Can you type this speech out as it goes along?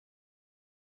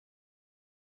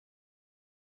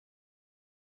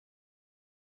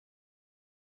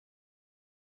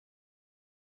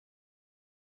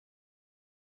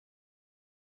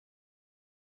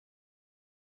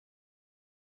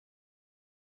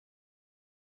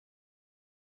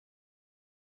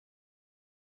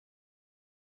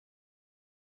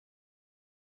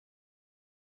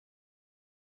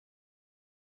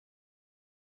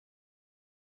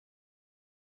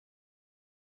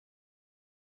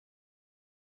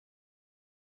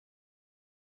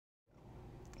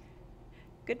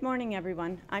Good morning,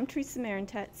 everyone. I'm Teresa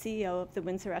Marentet, CEO of the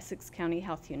Windsor-Essex County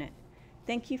Health Unit.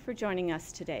 Thank you for joining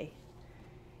us today.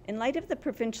 In light of the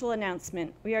provincial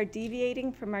announcement, we are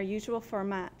deviating from our usual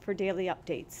format for daily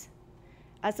updates.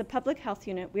 As a public health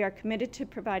unit, we are committed to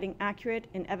providing accurate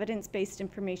and evidence-based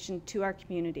information to our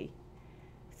community.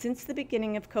 Since the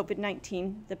beginning of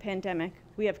COVID-19, the pandemic,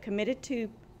 we have committed to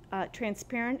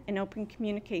transparent and open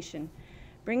communication,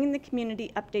 bringing the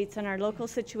community updates on our local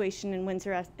situation in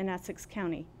Windsor and Essex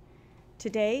County.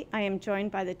 Today, I am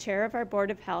joined by the Chair of our Board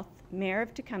of Health, Mayor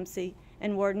of Tecumseh,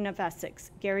 and Warden of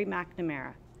Essex, Gary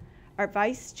McNamara, our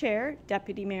Vice Chair,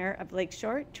 Deputy Mayor of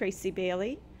Lakeshore, Tracy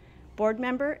Bailey, Board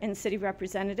Member and City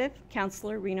Representative,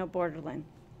 Councillor Reno Borderland,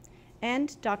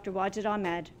 and Dr. Wajid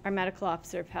Ahmed, our Medical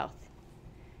Officer of Health.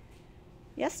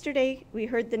 Yesterday, we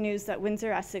heard the news that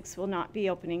Windsor-Essex will not be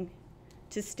opening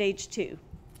to Stage 2.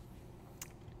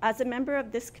 As a member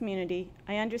of this community,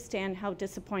 I understand how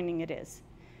disappointing it is.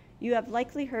 You have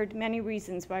likely heard many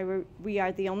reasons why we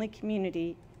are the only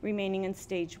community remaining in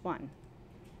Stage 1.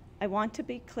 I want to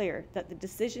be clear that the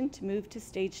decision to move to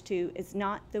Stage 2 is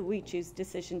not the WeChoose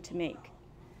decision to make.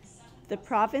 The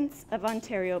province of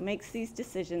Ontario makes these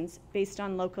decisions based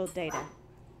on local data.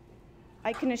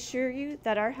 I can assure you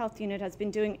that our health unit has been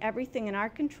doing everything in our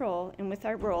control and with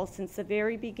our role since the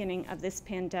very beginning of this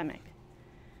pandemic.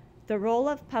 The role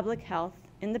of public health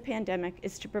in the pandemic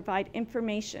is to provide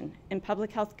information and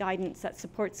public health guidance that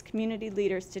supports community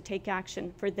leaders to take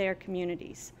action for their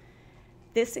communities.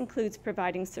 This includes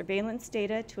providing surveillance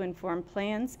data to inform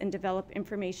plans and develop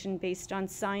information based on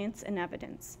science and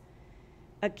evidence.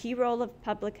 A key role of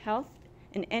public health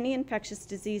in any infectious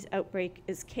disease outbreak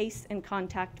is case and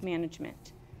contact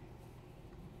management.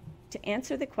 To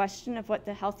answer the question of what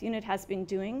the health unit has been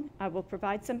doing, I will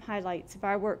provide some highlights of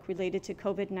our work related to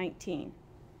COVID-19.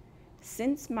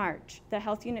 Since March, the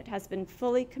health unit has been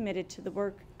fully committed to the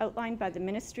work outlined by the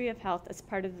Ministry of Health as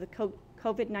part of the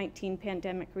COVID-19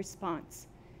 pandemic response.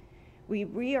 We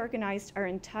reorganized our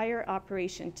entire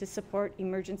operation to support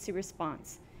emergency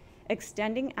response,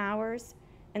 extending hours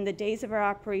and the days of our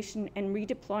operation and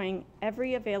redeploying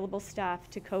every available staff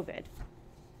to COVID.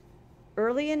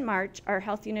 Early in March, our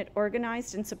health unit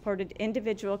organized and supported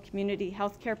individual community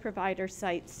healthcare provider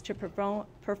sites to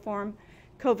perform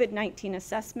COVID-19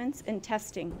 assessments and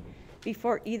testing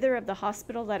before either of the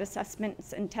hospital-led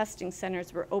assessments and testing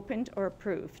centers were opened or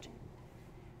approved.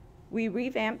 We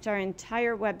revamped our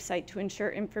entire website to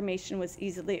ensure information was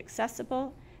easily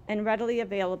accessible and readily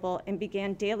available and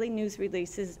began daily news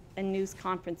releases and news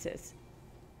conferences.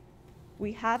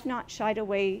 We have not shied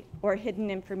away or hidden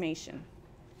information.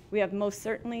 We have most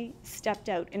certainly stepped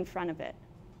out in front of it.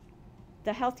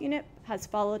 The health unit has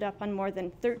followed up on more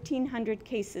than 1,300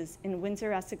 cases in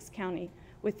Windsor-Essex County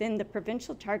within the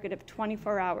provincial target of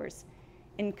 24 hours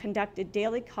and conducted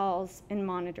daily calls and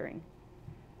monitoring.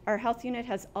 Our health unit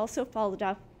has also followed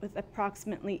up with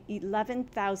approximately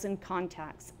 11,000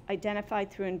 contacts identified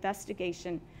through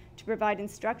investigation to provide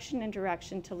instruction and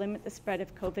direction to limit the spread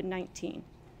of COVID-19.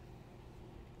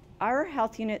 Our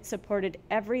health unit supported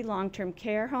every long-term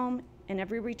care home and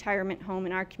every retirement home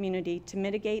in our community to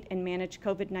mitigate and manage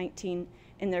COVID-19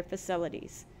 in their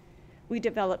facilities. We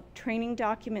developed training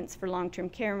documents for long-term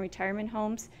care and retirement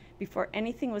homes before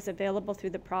anything was available through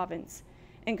the province,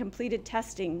 and completed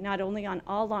testing not only on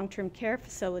all long-term care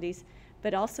facilities,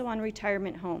 but also on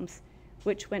retirement homes,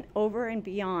 which went over and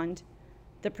beyond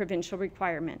the provincial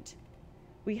requirement.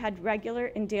 We had regular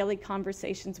and daily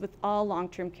conversations with all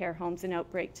long-term care homes in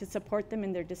outbreak to support them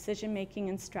in their decision-making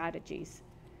and strategies.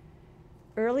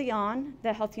 Early on,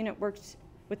 the health unit worked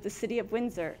with the City of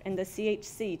Windsor and the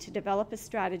CHC to develop a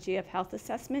strategy of health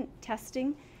assessment,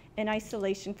 testing, and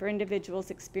isolation for individuals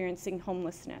experiencing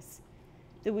homelessness.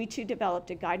 The WeChoose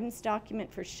developed a guidance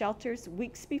document for shelters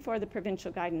weeks before the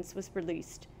provincial guidance was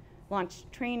released,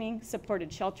 launched training,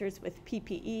 supported shelters with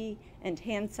PPE and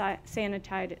hand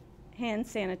sanitizers,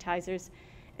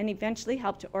 and eventually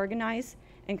helped to organize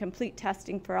and complete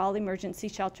testing for all emergency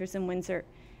shelters in Windsor,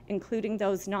 including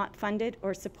those not funded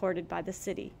or supported by the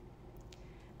city.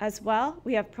 As well,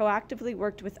 we have proactively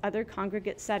worked with other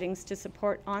congregate settings to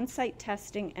support on-site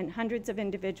testing and hundreds of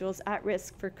individuals at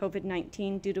risk for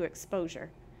COVID-19 due to exposure.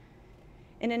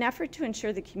 In an effort to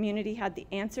ensure the community had the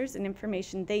answers and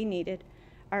information they needed,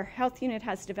 our health unit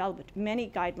has developed many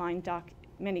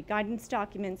guidance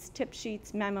documents, tip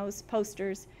sheets, memos,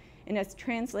 posters, and has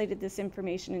translated this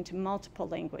information into multiple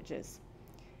languages.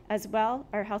 As well,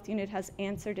 our health unit has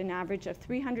answered an average of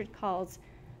 300 calls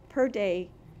per day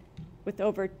with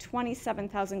over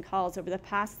 27,000 calls over the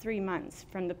past 3 months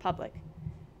from the public.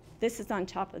 This is on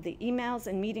top of the emails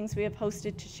and meetings we have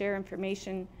hosted to share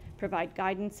information, provide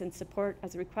guidance and support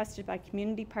as requested by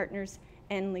community partners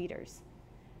and leaders.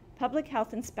 Public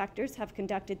health inspectors have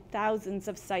conducted thousands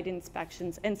of site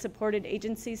inspections and supported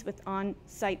agencies with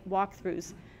on-site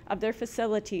walkthroughs of their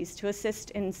facilities to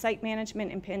assist in site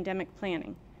management and pandemic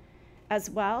planning. As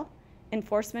well,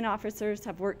 enforcement officers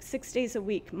have worked 6 days a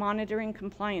week monitoring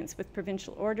compliance with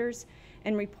provincial orders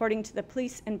and reporting to the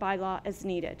police and bylaw as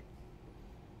needed.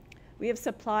 We have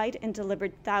supplied and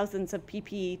delivered thousands of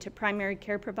PPE to primary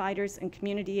care providers and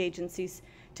community agencies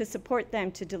to support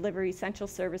them to deliver essential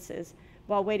services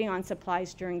while waiting on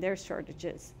supplies during their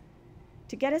shortages.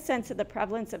 To get a sense of the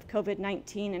prevalence of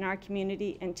COVID-19 in our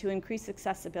community and to increase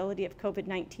accessibility of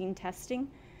COVID-19 testing,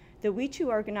 the WeChu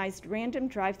organized random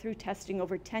drive-through testing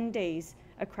over 10 days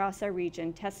across our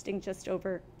region, testing just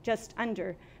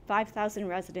under 5,000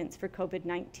 residents for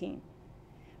COVID-19.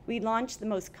 We launched the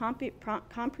most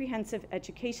comprehensive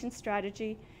education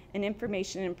strategy and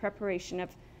information in preparation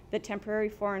of the temporary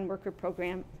foreign worker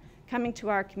program coming to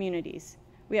our communities.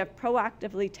 We have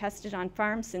proactively tested on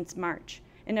farms since March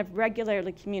and have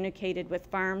regularly communicated with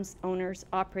farms, owners,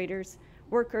 operators,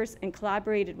 workers, and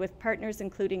collaborated with partners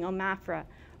including OMAFRA,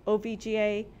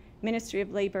 OVGA, Ministry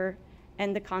of Labor,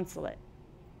 and the Consulate.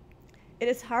 It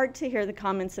is hard to hear the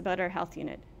comments about our health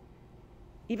unit.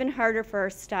 Even harder for our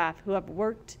staff who have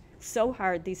worked so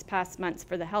hard these past months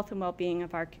for the health and well-being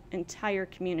of our entire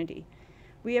community.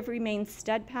 We have remained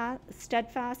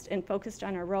steadfast and focused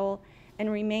on our role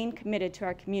and remain committed to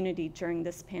our community during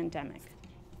this pandemic.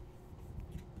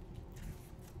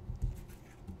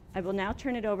 I will now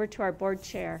turn it over to our board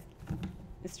chair,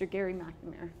 Mr. Gary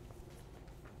McNamara.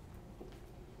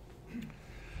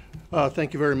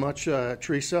 Thank you very much,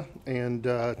 Teresa, and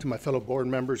to my fellow board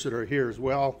members that are here as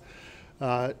well,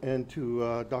 and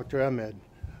to Dr. Ahmed.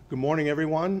 Good morning,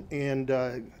 everyone, and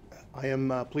I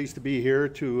am pleased to be here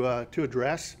to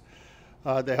address.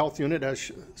 The health unit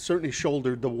has certainly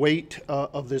shouldered the weight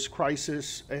of this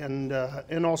crisis and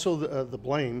also the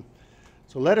blame.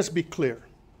 So let us be clear.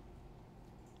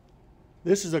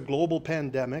 This is a global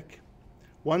pandemic,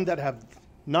 one that have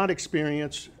not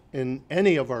experienced in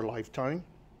any of our lifetime.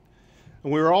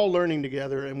 And we're all learning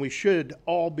together, and we should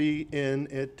all be in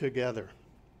it together.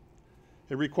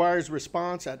 It requires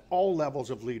response at all levels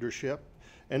of leadership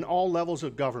and all levels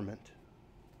of government.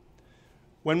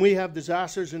 When we have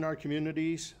disasters in our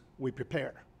communities, we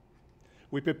prepare.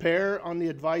 We prepare on the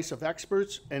advice of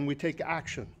experts, and we take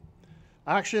action.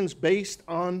 Actions based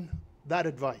on that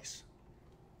advice.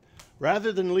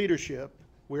 Rather than leadership,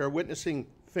 we are witnessing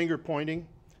finger pointing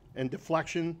and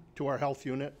deflection to our health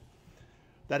unit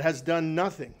that has done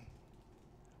nothing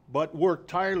but work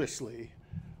tirelessly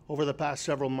over the past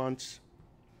several months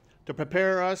to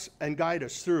prepare us and guide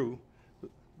us through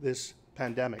this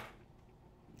pandemic.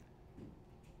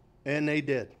 And they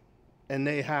did, and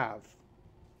they have.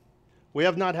 We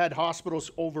have not had hospitals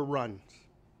overrun.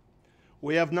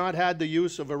 We have not had the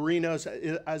use of arenas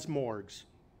as morgues.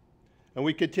 And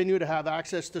we continue to have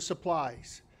access to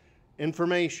supplies,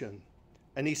 information,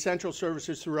 and essential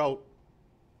services throughout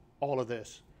all of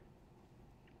this.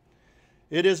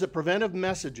 It is the preventive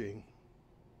messaging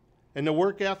and the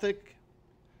work ethic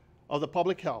of the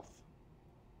public health.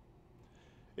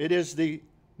 It is the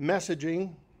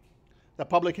messaging that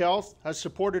public health has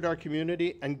supported our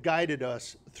community and guided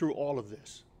us through all of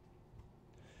this.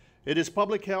 It is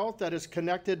public health that is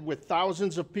connected with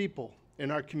thousands of people in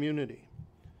our community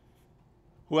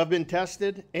who have been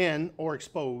tested and or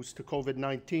exposed to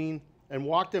COVID-19 and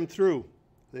walked them through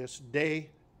this day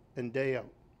in, day out.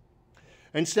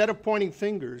 Instead of pointing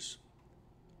fingers,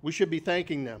 we should be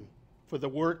thanking them for the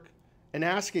work and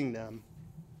asking them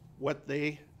what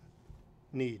they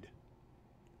need.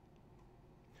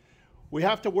 We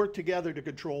have to work together to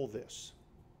control this.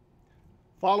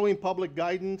 Following public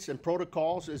guidance and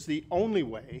protocols is the only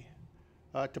way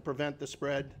to prevent the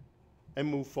spread and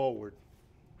move forward.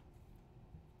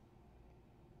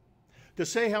 To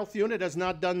say health unit has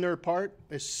not done their part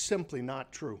is simply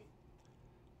not true.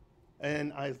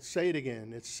 And I say it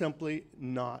again, it's simply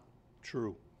not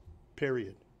true,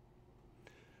 period.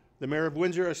 The Mayor of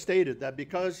Windsor has stated that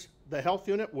because the health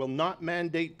unit will not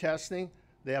mandate testing,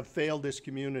 they have failed this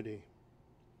community.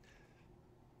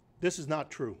 This is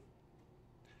not true.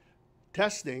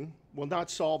 Testing will not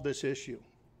solve this issue.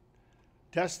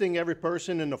 Testing every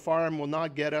person in the farm will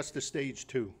not get us to stage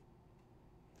 2.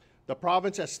 The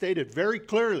province has stated very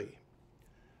clearly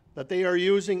that they are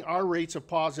using our rates of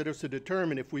positives to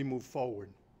determine if we move forward.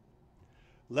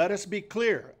 Let us be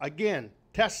clear. Again,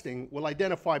 testing will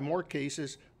identify more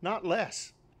cases, not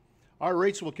less. Our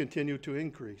rates will continue to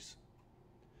increase.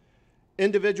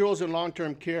 Individuals in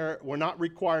long-term care were not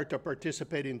required to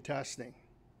participate in testing.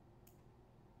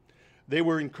 They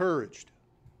were encouraged.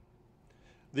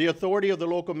 The authority of the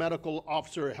local medical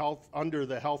officer of health under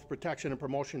the Health Protection and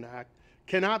Promotion Act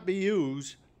cannot be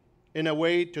used in a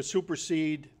way to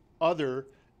supersede other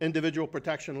individual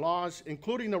protection laws,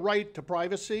 including the right to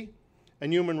privacy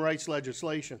and human rights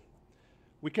legislation.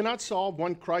 We cannot solve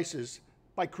one crisis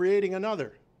by creating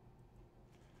another.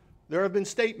 There have been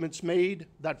statements made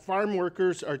that farm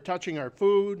workers are touching our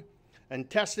food and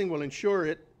testing will ensure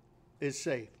it is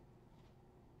safe.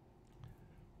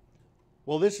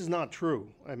 Well, this is not true.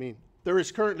 I mean, there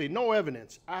is currently no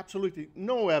evidence, absolutely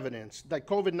no evidence, that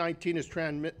COVID-19 is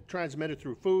transmitted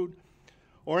through food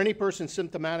or any person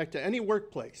symptomatic to any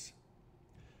workplace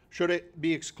should it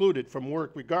be excluded from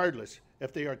work regardless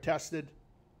if they are tested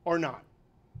or not.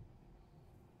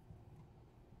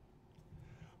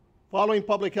 Following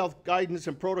public health guidance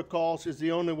and protocols is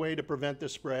the only way to prevent the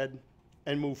spread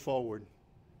and move forward.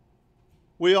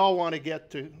 We all want to get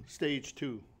to stage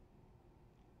 2,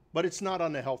 but it's not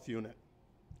on the health unit.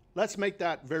 Let's make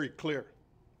that very clear.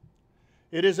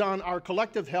 It is on our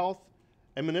collective health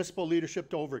and municipal leadership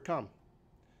to overcome.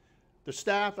 The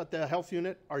staff at the health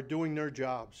unit are doing their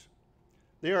jobs.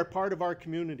 They are part of our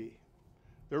community.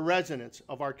 They're residents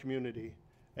of our community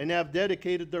and have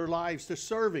dedicated their lives to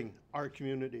serving our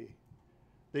community.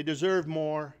 They deserve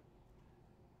more,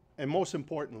 and most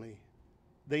importantly,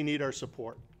 they need our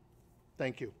support.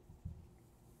 Thank you.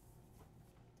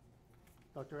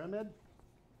 Dr. Ahmed?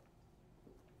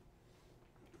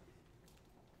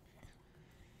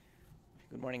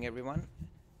 Good morning, everyone.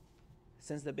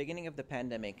 Since the beginning of the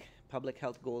pandemic, public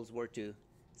health goals were to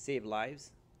save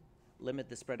lives, limit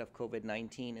the spread of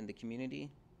COVID-19 in the community,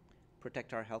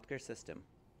 protect our healthcare system.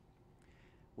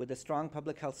 With a strong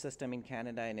public health system in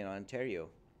Canada and in Ontario,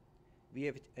 we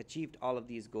have achieved all of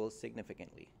these goals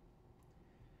significantly.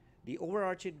 The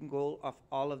overarching goal of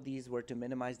all of these were to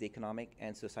minimize the economic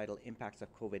and societal impacts of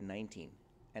COVID-19,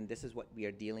 and this is what we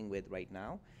are dealing with right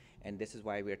now, and this is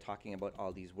why we are talking about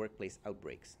all these workplace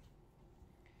outbreaks.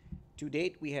 To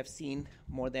date, we have seen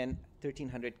more than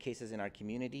 1,300 cases in our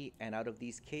community, and out of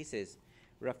these cases,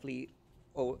 roughly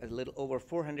a little over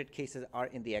 400 cases are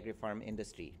in the agri-farm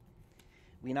industry.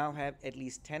 We now have at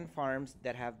least 10 farms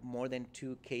that have more than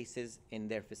 2 cases in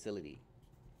their facility.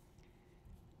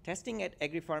 Testing at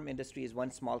agri-farm industry is one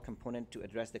small component to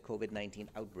address the COVID-19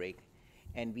 outbreak,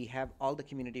 and we have all the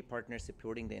community partners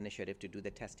supporting the initiative to do the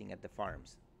testing at the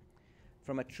farms.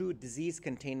 From a true disease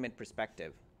containment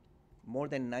perspective, more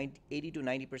than 80 to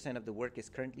 90% of the work is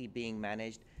currently being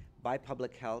managed by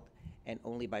public health and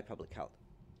only by public health.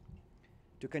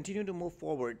 To continue to move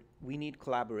forward, we need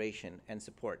collaboration and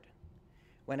support.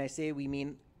 When I say we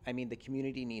mean, I mean the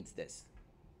community needs this.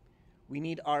 We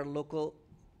need our local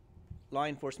law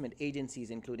enforcement agencies,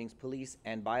 including police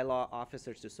and bylaw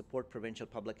officers, to support provincial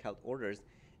public health orders,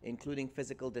 including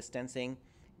physical distancing,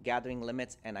 gathering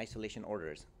limits, and isolation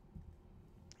orders.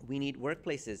 We need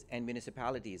workplaces and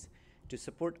municipalities to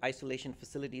support isolation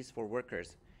facilities for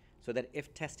workers so that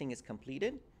if testing is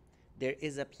completed, there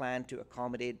is a plan to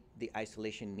accommodate the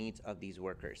isolation needs of these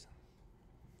workers.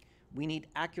 We need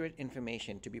accurate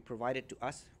information to be provided to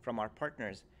us from our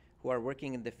partners who are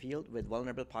working in the field with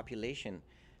vulnerable population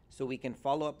so we can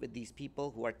follow up with these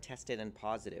people who are tested and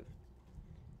positive.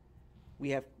 We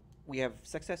have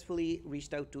successfully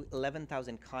reached out to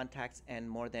 11,000 contacts and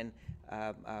more than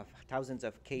thousands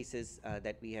of cases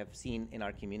that we have seen in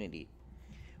our community.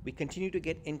 We continue to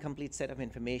get incomplete set of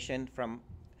information from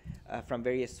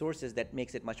various sources that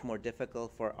makes it much more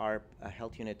difficult for our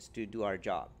health units to do our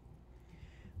job.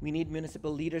 We need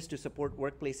municipal leaders to support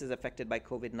workplaces affected by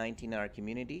COVID-19 in our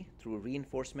community through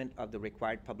reinforcement of the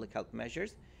required public health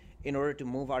measures in order to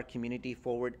move our community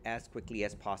forward as quickly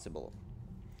as possible.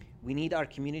 We need our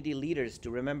community leaders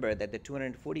to remember that the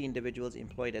 240 individuals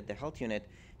employed at the health unit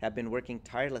have been working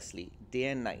tirelessly day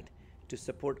and night to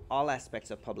support all aspects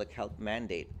of public health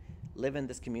mandate, live in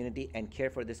this community, and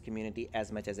care for this community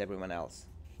as much as everyone else.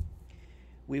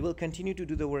 We will continue to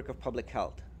do the work of public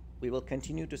health. We will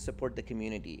continue to support the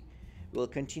community. We will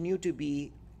continue to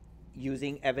be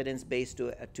using evidence-based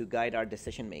to guide our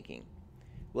decision-making.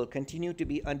 We'll continue to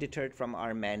be undeterred from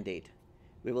our mandate.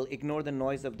 We will ignore the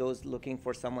noise of those looking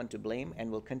for someone to blame,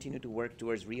 and we'll continue to work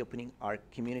towards reopening our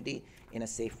community in a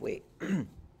safe way.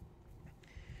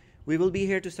 We will be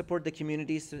here to support the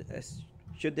communities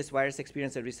should this virus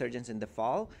experience a resurgence in the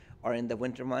fall or in the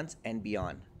winter months and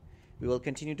beyond. We will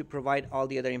continue to provide all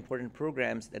the other important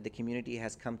programs that the community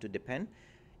has come to depend,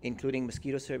 including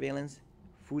mosquito surveillance,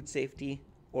 food safety,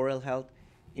 oral health,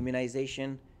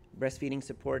 immunization, breastfeeding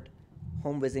support,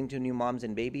 home visiting to new moms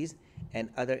and babies, and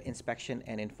other inspection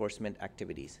and enforcement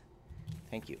activities.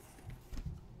 Thank you.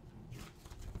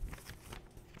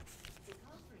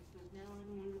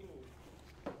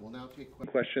 now take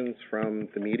questions from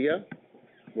the media.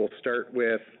 We'll start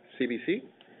with CBC.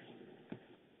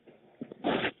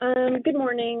 Good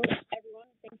morning, everyone.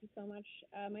 Thank you so much.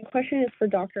 My question is for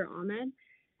Dr. Ahmed.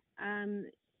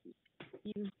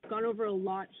 You've gone over a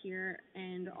lot here,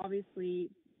 and obviously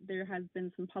there has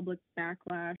been some public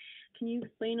backlash. Can you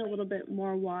explain a little bit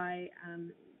more why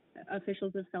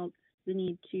officials have felt the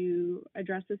need to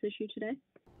address this issue today?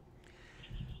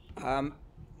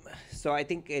 So I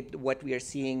think what we are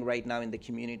seeing right now in the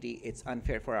community, it's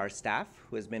unfair for our staff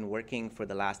who has been working for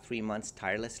the last 3 months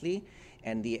tirelessly,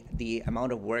 and the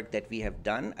amount of work that we have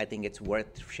done, I think it's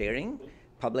worth sharing.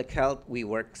 Public health, we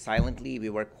work silently, we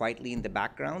work quietly in the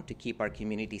background to keep our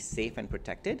community safe and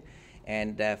protected.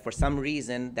 And for some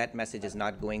reason, that message is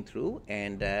not going through.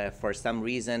 And for some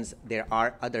reasons, there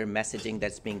are other messaging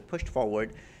that's being pushed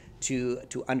forward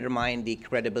to undermine the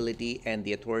credibility and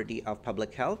the authority of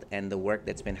public health and the work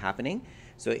that's been happening.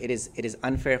 So it is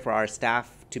unfair for our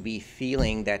staff to be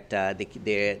feeling that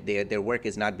their work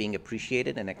is not being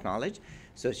appreciated and acknowledged.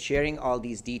 So sharing all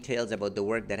these details about the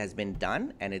work that has been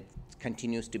done, and it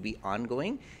continues to be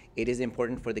ongoing, it is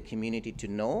important for the community to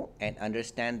know and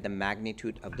understand the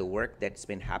magnitude of the work that's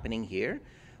been happening here.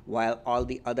 While all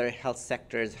the other health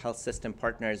sectors, health system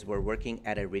partners were working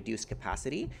at a reduced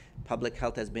capacity, public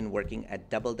health has been working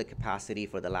at double the capacity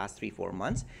for the last 3-4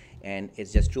 months. And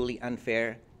it's just truly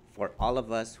unfair for all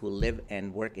of us who live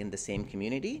and work in the same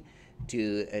community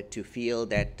to feel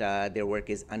that their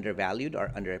work is undervalued or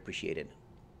underappreciated.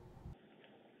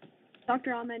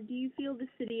 Dr. Ahmed, do you feel the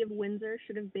city of Windsor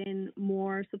should have been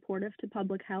more supportive to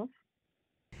public health?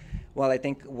 Well, I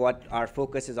think what our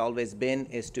focus has always been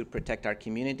is to protect our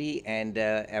community and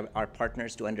our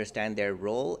partners to understand their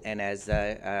role. And as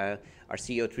our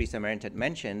CEO, Teresa Merritt, had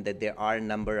mentioned, that there are a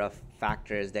number of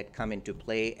factors that come into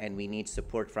play, and we need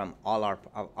support from all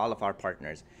of our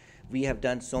partners. We have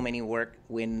done so many work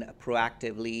when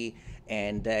proactively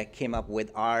and came up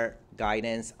with our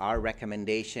guidance, our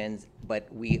recommendations, but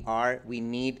we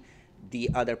need the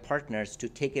other partners to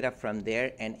take it up from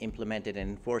there and implement it and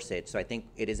enforce it. So I think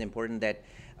it is important that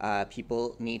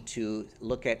people need to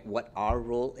look at what our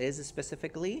role is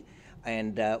specifically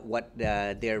and what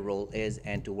their role is,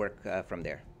 and to work from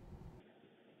there.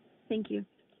 Thank you.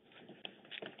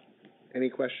 Any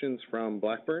questions from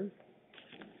Blackburn?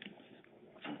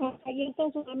 Yes,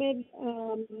 Dr. Ahmed,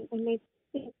 and I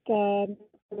think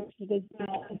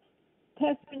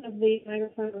testing of the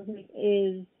microphone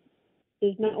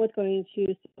is not what's going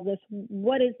to solve this.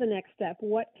 What is the next step?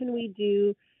 What can we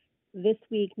do this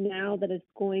week now that is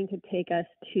going to take us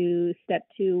to step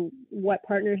 2? What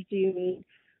partners do you need?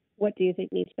 What do you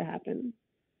think needs to happen?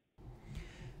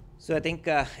 So I think,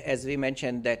 as we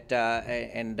mentioned, that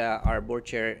and our board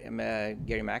chair,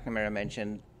 Gary McNamara,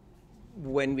 mentioned,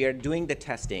 when we are doing the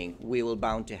testing, we will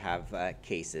bound to have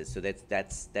cases. So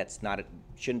that's not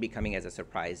shouldn't be coming as a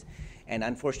surprise. And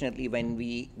unfortunately, when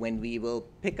we will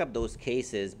pick up those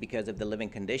cases because of the living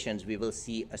conditions, we will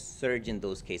see a surge in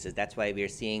those cases. That's why we are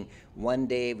seeing one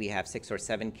day we have 6 or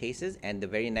 7 cases, and the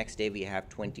very next day we have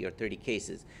 20 or 30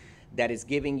 cases. That is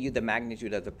giving you the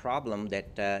magnitude of the problem,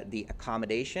 that the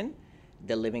accommodation,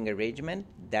 the living arrangement,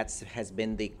 has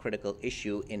been the critical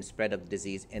issue in spread of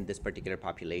disease in this particular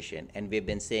population. And we've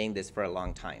been saying this for a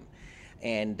long time.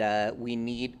 And we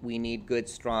need good,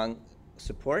 strong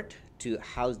support to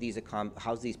house these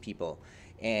people.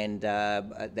 And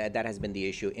that has been the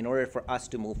issue. In order for us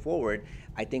to move forward,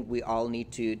 I think we all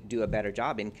need to do a better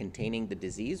job in containing the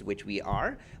disease, which we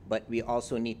are, but we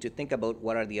also need to think about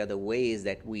what are the other ways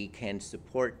that we can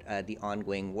support the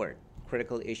ongoing work.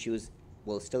 Critical issues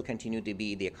will still continue to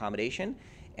be the accommodation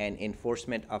and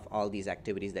enforcement of all these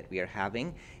activities that we are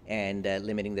having, and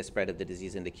limiting the spread of the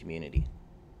disease in the community.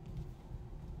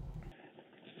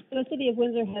 The City of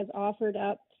Windsor has offered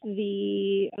up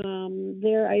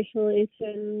their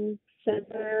isolation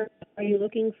center. Are you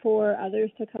looking for others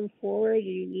to come forward? Do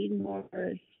you need more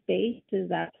space? Is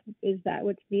that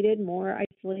what's needed? More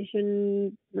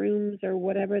isolation rooms or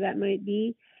whatever that might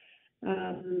be?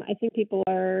 I think we've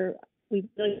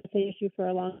really had the issue for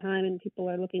a long time, and people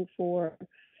are looking for,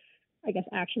 I guess,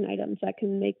 action items that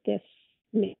can make this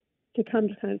to come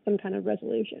to some kind of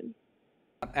resolution.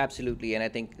 Absolutely, and I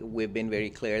think we've been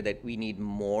very clear that we need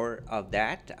more of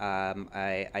that.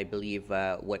 I believe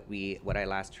what I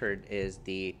last heard is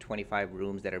the 25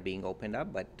 rooms that are being opened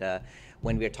up, but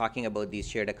when we're talking about these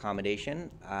shared accommodation,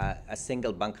 a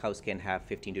single bunkhouse can have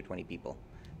 15 to 20 people.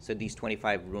 So these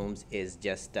 25 rooms is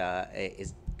just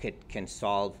can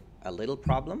solve a little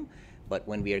problem. But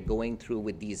when we are going through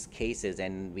with these cases,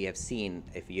 and we have seen,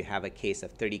 if you have a case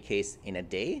of 30 cases in a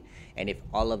day, and if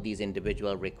all of these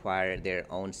individuals require their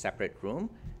own separate room,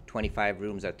 25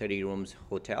 rooms or 30 rooms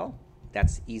hotel,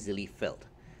 that's easily filled.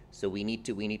 So we need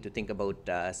to think about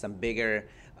some bigger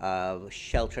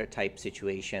shelter type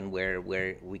situation where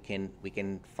we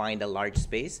can find a large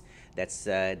space that's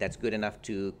good enough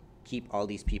to keep all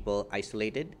these people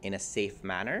isolated in a safe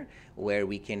manner, where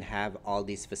we can have all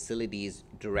these facilities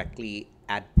directly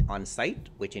on site,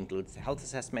 which includes health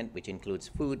assessment, which includes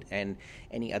food and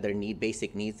any other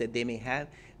basic needs that they may have,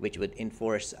 which would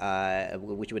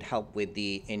which would help with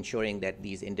the ensuring that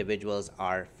these individuals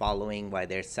are following by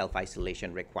their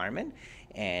self-isolation requirement,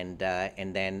 and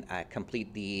then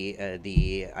complete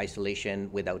the isolation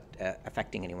without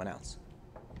affecting anyone else.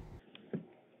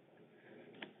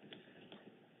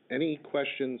 Any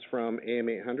questions from AM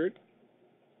 800?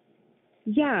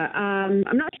 Yeah,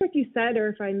 I'm not sure if you said or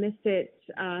if I missed it.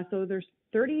 So there's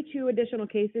 32 additional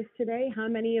cases today. How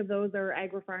many of those are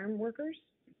agri-farm workers?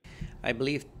 I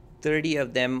believe 30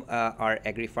 of them are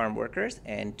agri-farm workers,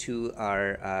 and 2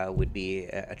 would be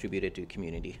attributed to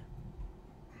community.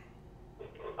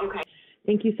 Okay.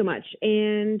 Thank you so much.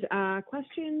 And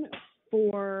question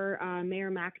for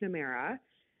Mayor McNamara.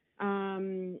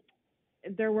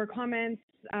 There were comments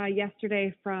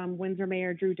yesterday from Windsor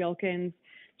Mayor Drew Dilkins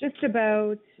just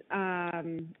about,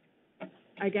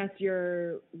 I guess,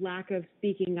 your lack of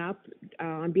speaking up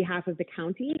on behalf of the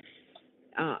county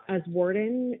as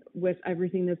warden with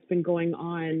everything that's been going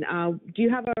on. Do you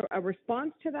have a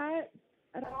response to that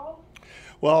at all?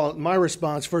 Well, my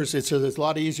response first, it's a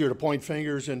lot easier to point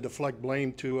fingers and deflect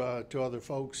blame to other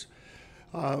folks.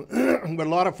 What a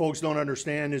lot of folks don't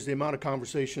understand is the amount of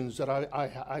conversations that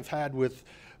I've had with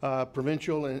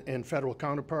provincial and federal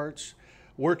counterparts,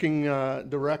 working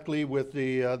directly with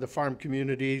the farm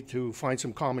community to find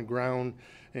some common ground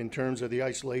in terms of the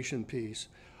isolation piece.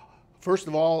 First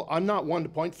of all, I'm not one to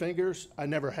point fingers. I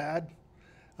never had,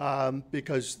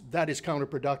 because that is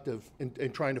counterproductive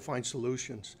in trying to find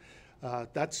solutions.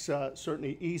 That's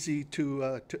certainly easy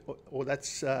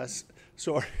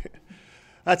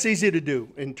that's easy to do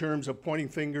in terms of pointing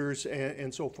fingers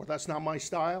and so forth. That's not my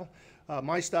style.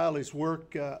 My style is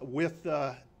work with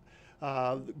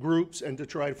groups and to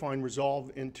try to find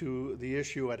resolve into the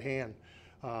issue at hand.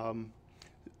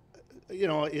 You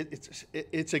know,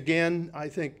 it's again, I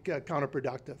think,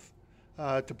 counterproductive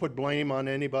to put blame on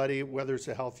anybody, whether it's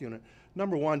a health unit.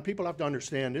 Number one, people have to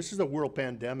understand this is a world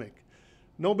pandemic.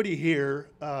 Nobody here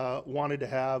wanted to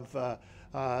have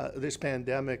this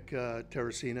pandemic,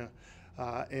 Teresina,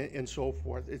 and so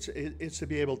forth. It's to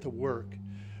be able to work.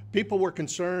 People were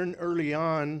concerned early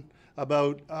on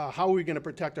about how are we going to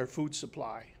protect our food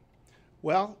supply.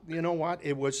 Well, you know what?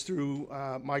 It was through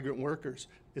migrant workers.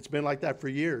 It's been like that for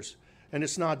years. And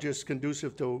it's not just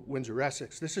conducive to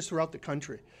Windsor-Essex. This is throughout the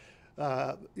country.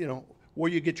 You know,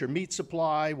 where you get your meat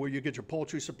supply, where you get your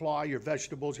poultry supply, your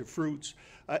vegetables, your fruits,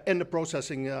 and the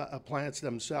processing plants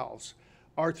themselves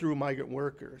are through migrant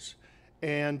workers.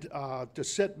 And to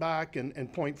sit back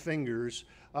and point fingers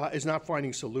is not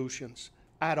finding solutions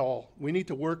at all. We need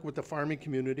to work with the farming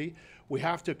community. We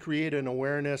have to create an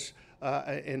awareness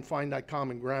and find that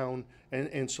common ground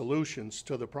and solutions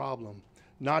to the problem,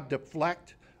 not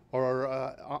deflect or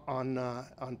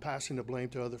on passing the blame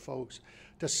to other folks.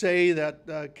 To say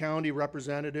that county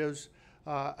representatives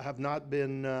have not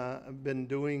been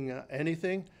doing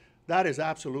anything, that is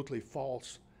absolutely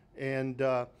false. And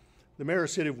the mayor of the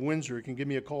city of Windsor can give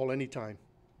me a call anytime.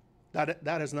 That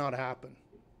has not happened.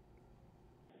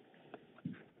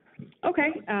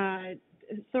 Okay.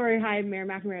 Sorry, hi, Mayor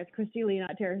McNamara. It's Christy Lee,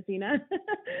 not Teresina.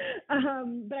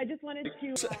 But I just wanted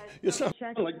to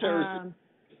check. Like Teresina.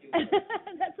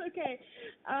 That's okay.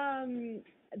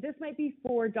 This might be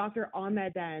for Dr.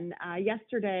 Ahmed then.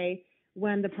 Yesterday,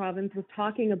 when the province was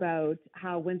talking about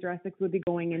how Windsor-Essex would be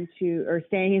going into, or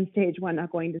staying in stage 1,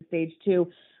 not going to stage 2,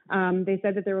 they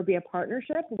said that there will be a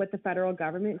partnership with the federal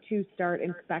government to start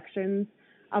inspections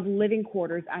of living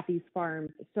quarters at these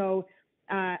farms. So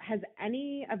has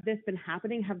any of this been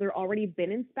happening? Have there already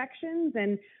been inspections?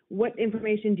 And what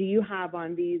information do you have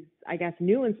on these, I guess,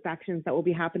 new inspections that will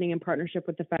be happening in partnership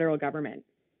with the federal government?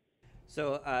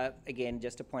 So again,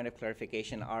 just a point of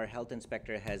clarification, our health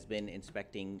inspector has been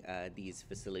inspecting these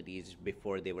facilities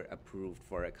before they were approved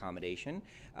for accommodation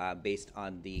based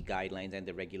on the guidelines and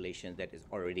the regulations that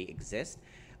already exist.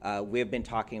 We have been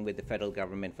talking with the federal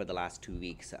government for the last 2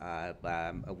 weeks.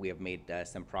 We have made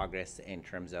some progress in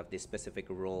terms of the specific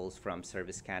roles from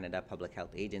Service Canada Public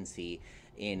Health Agency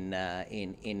in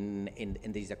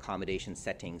these accommodation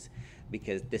settings,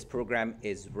 because this program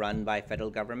is run by federal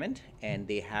government and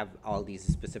they have all these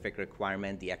specific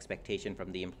requirements, the expectation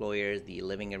from the employers, the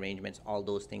living arrangements, all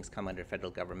those things come under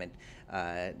federal government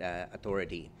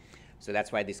authority. So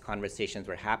that's why these conversations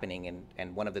were happening.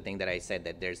 And one of the things that I said,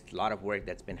 that there's a lot of work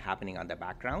that's been happening on the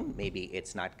background. Maybe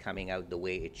it's not coming out the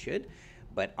way it should,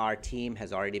 but our team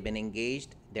has already been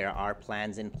engaged. There are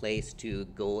plans in place to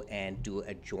go and do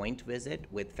a joint visit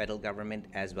with federal government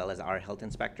as well as our health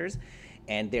inspectors.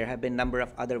 And there have been a number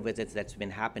of other visits that's been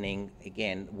happening,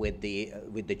 again, with the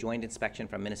joint inspection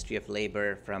from Ministry of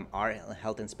Labor, from our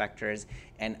health inspectors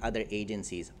and other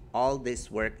agencies. All this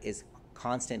work is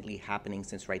constantly happening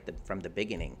since from the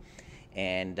beginning.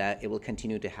 And it will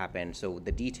continue to happen. So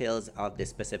the details of the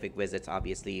specific visits,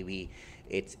 obviously,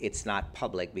 it's not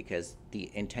public, because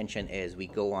the intention is we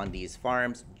go on these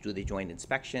farms, do the joint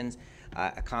inspections,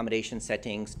 accommodation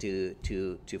settings to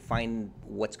find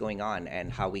what's going on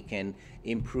and how we can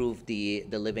improve the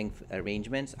living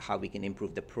arrangements, how we can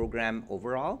improve the program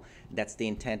overall. That's the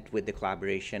intent with the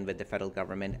collaboration with the federal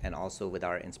government and also with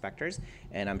our inspectors.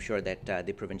 And I'm sure that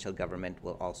the provincial government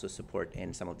will also support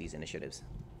in some of these initiatives.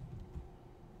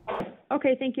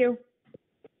 Okay, thank you.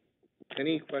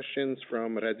 Any questions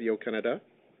from Radio Canada?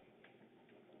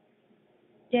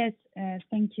 Yes,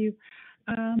 thank you.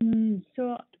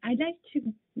 So I'd like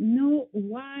to know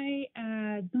why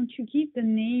don't you give the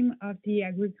name of the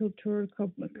agricultural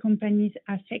companies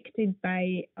affected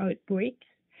by outbreaks,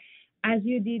 as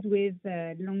you did with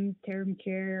long-term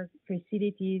care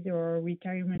facilities or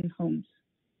retirement homes?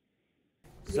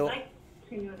 So, I'd like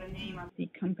to know the name of the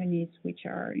companies which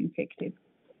are infected.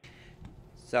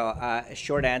 So a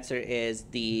short answer is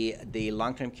the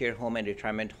long-term care home and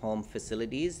retirement home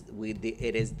facilities.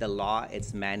 It is the law.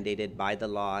 It's mandated by the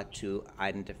law to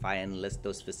identify and list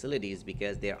those facilities,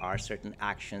 because there are certain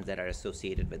actions that are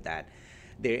associated with that.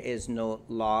 There is no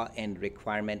law and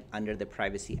requirement under the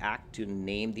Privacy Act to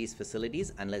name these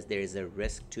facilities unless there is a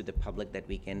risk to the public that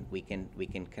we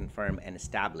can confirm and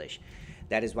establish.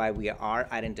 That is why we are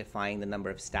identifying the number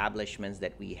of establishments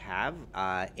that we have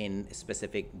in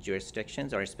specific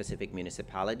jurisdictions or specific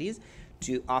municipalities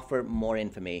to offer more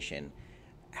information.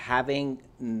 Having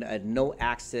no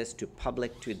access to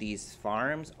public to these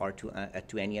farms or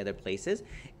to any other places,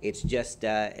 it's just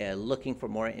looking for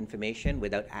more information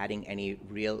without adding any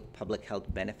real public health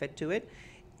benefit to it.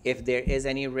 If there is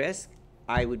any risk,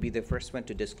 I would be the first one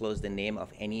to disclose the name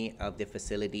of any of the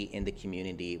facility in the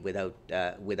community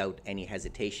without any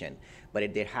hesitation.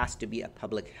 But there has to be a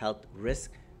public health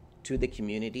risk to the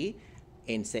community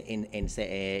in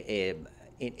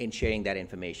sharing that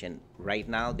information. Right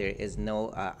now, there is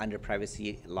no under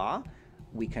privacy law.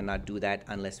 We cannot do that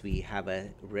unless we have a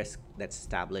risk that's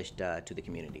established to the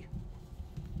community.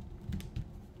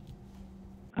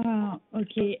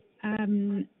 Okay.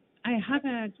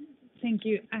 Thank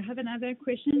you. I have another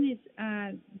question.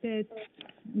 Do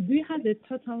you have the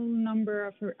total number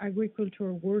of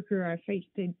agricultural workers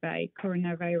affected by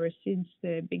coronavirus since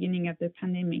the beginning of the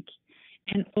pandemic,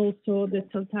 and also the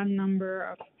total number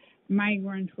of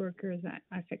migrant workers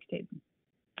affected?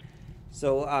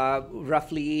 So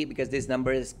roughly, because this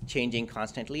number is changing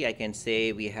constantly, I can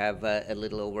say we have a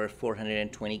little over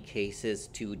 420 cases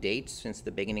to date since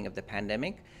the beginning of the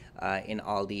pandemic in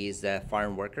all these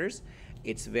farm workers.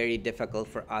 It's very difficult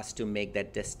for us to make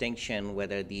that distinction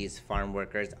whether these farm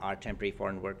workers are temporary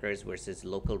foreign workers versus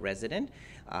local resident.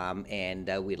 And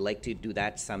we'd like to do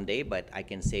that someday, but I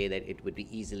can say that it would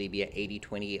easily be an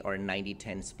 80-20 or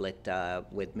 90-10 split,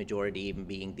 with majority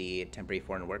being the temporary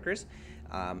foreign workers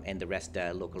and the rest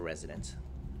local residents.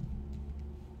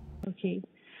 Okay.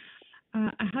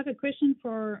 I have a question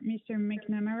for Mr.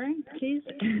 McNamara, please.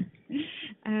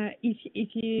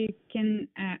 If you can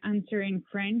answer in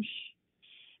French.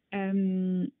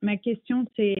 Ma question,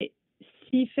 c'est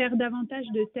si faire davantage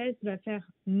de tests va faire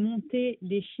monter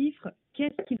les chiffres,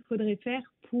 qu'est-ce qu'il faudrait faire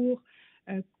pour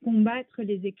combattre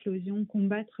les éclosions,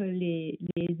 combattre les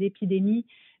épidémies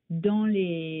dans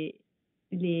les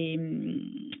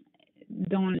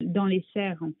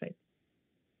serres, en fait?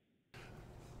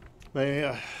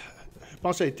 Bien, je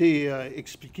pense que ça a été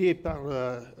expliqué par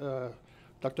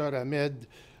Dr. Ahmed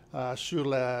sur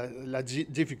la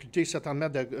difficulté certainement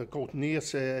de contenir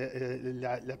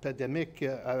la pandémie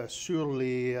sur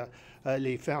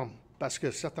les fermes. Parce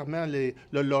que certainement, le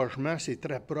logement, c'est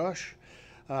très proche.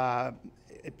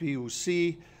 Et puis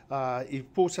aussi, il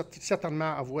faut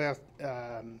certainement avoir...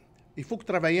 il faut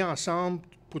travailler ensemble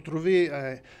pour trouver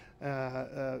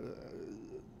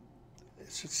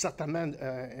certainement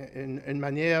une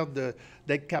manière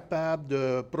d'être capable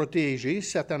de protéger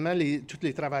certainement tous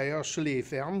les travailleurs sur les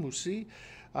fermes aussi,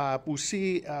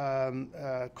 aussi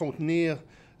contenir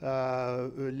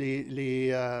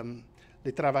les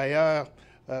travailleurs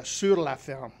sur la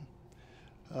ferme.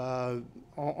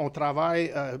 On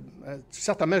travaille,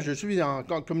 certainement, je suis en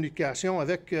communication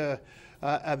avec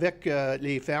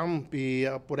les fermes puis,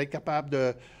 pour être capable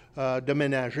de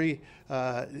ménager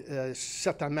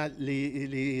certainement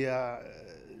les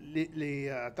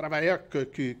travailleurs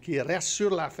qui restent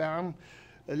sur la ferme.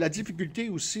 La difficulté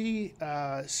aussi,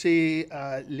 c'est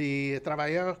les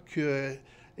travailleurs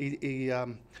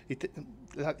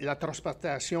la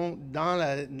transportation dans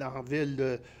la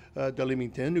ville de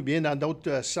Leamington ou bien dans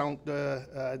d'autres centres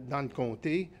dans le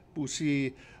comté.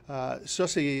 Aussi, ça,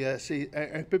 c'est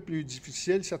un peu plus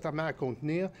difficile certainement à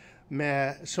contenir,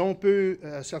 mais si on peut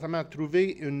certainement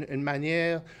trouver une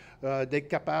manière d'être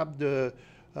capable de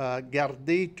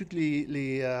garder tous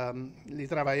les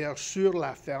travailleurs sur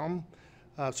la ferme,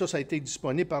 ça a été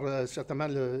disponible par certainement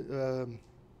le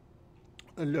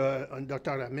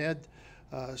Dr Ahmed.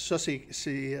 Ça, c'est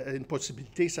une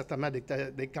possibilité certainement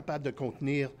d'être capable de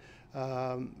contenir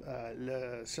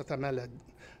certainement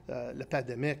la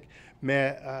pandémie.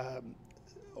 Mais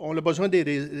on a besoin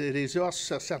des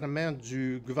ressources certainement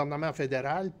du gouvernement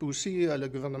fédéral, puis aussi le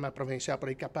gouvernement provincial pour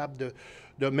être capable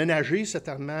de ménager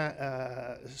certainement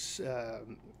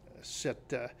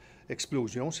cette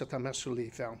explosion certainement sur les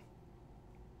fermes.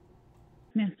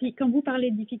 Merci. Quand vous parlez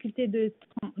de difficultés de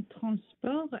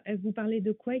transport, vous parlez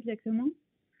de quoi exactement?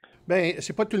 Bien,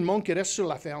 c'est pas tout le monde qui reste sur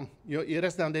la ferme. Ils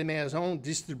restent dans des maisons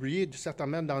distribuées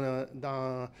certainement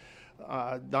dans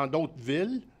d'autres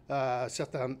villes.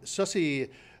 Ça, c'est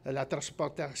la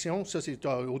transportation, ça, c'est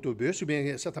autobus ou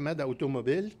bien certainement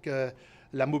d'automobile, que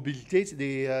la mobilité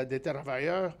des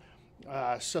travailleurs,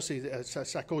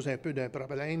 ça cause un peu d'un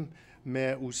problème,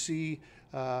 mais aussi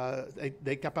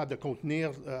d'être capable de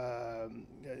contenir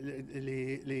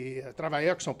les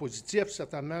travailleurs qui sont positifs,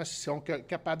 certainement, sont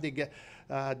capables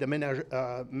de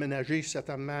ménager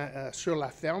certainement sur la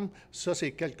ferme. Ça,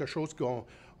 c'est quelque chose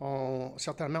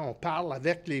certainement, on parle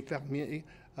avec les fermiers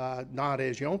dans la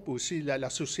région, puis aussi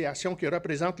l'association qui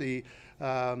représente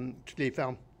toutes les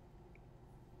fermes.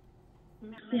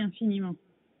 Merci infiniment.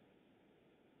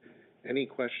 Any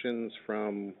questions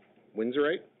from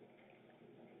Windsor-Essex?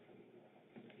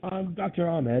 Dr.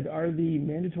 Ahmed, are the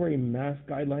mandatory mask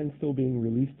guidelines still being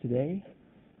released today?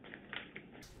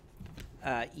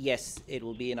 Yes, it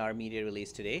will be in our media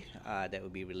release today. That will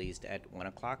be released at 1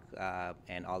 o'clock,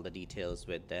 and all the details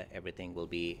with everything will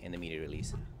be in the media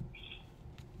release.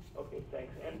 Okay,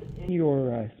 thanks. And in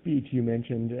your speech, you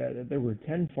mentioned that there were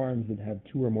 10 farms that have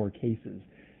 2 or more cases.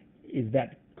 Is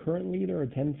that currently there are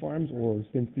 10 farms, or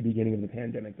since the beginning of the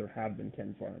pandemic there have been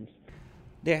 10 farms?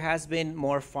 There has been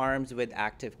more farms with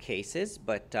active cases,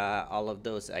 but all of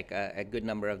those, like a good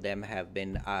number of them, have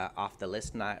been off the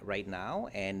list right now,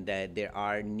 and there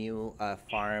are new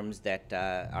farms that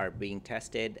are being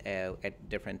tested at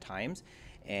different times,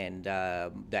 and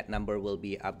that number will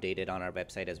be updated on our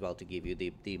website as well to give you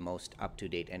the most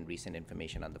up-to-date and recent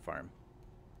information on the farm.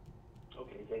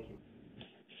 Okay, thank you.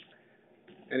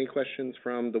 Any questions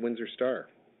from the Windsor Star?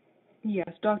 Yes,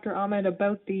 Dr. Ahmed,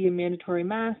 about the mandatory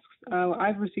masks,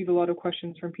 I've received a lot of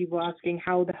questions from people asking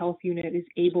how the health unit is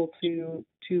able to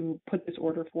put this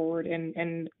order forward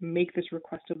and make this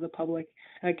request of the public.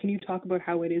 Can you talk about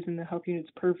how it is in the health unit's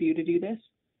purview to do this?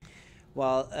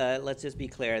 Well, let's just be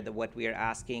clear that what we are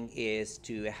asking is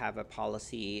to have a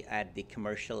policy at the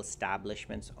commercial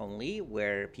establishments only,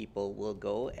 where people will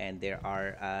go and there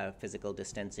are physical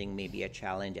distancing may be a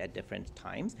challenge at different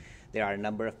times. There are a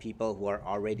number of people who are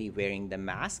already wearing the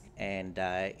mask, and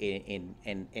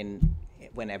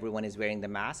when everyone is wearing the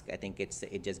mask, I think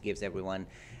it just gives everyone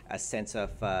a sense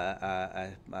of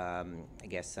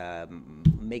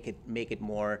make it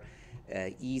more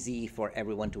easy for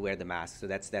everyone to wear the mask. So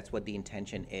that's what the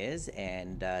intention is,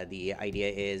 and the idea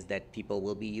is that people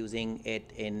will be using it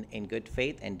in good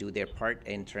faith and do their part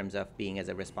in terms of being as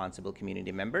a responsible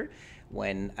community member.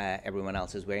 When everyone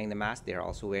else is wearing the mask, they're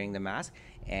also wearing the mask.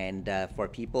 And for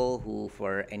people who,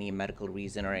 for any medical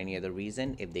reason or any other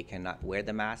reason, if they cannot wear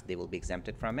the mask, they will be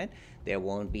exempted from it. There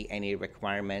won't be any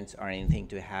requirements or anything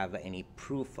to have any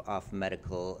proof of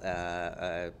medical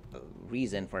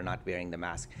reason for not wearing the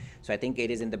mask. So I think it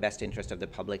is in the best interest of the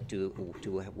public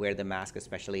to wear the mask,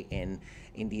 especially in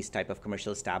these type of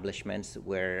commercial establishments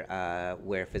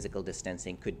where physical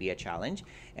distancing could be a challenge.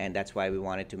 And that's why we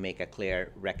wanted to make a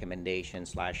clear recommendation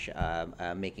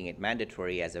 / making it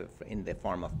mandatory in the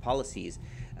form of policies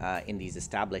in these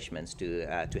establishments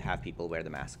to have people wear the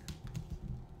mask.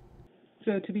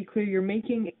 So to be clear, you're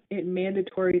making it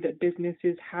mandatory that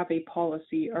businesses have a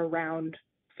policy around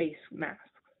face masks.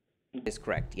 That is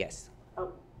correct, yes.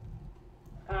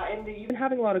 And you've been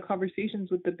having a lot of conversations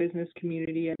with the business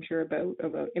community, I'm sure, about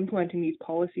implementing these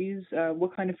policies.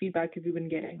 What kind of feedback have you been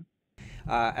getting?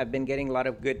 I've been getting a lot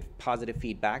of good positive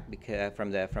feedback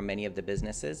from many of the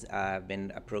businesses. I've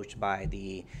been approached by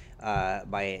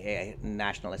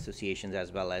national associations,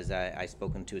 as well as I've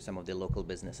spoken to some of the local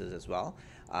businesses as well.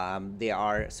 They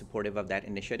are supportive of that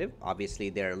initiative. Obviously,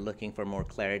 they're looking for more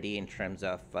clarity in terms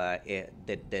of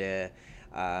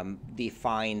the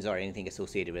fines or anything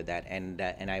associated with that,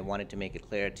 and I wanted to make it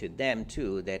clear to them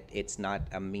too that it's not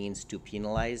a means to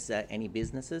penalize any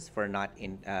businesses for not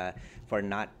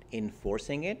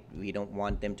enforcing it. We don't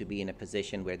want them to be in a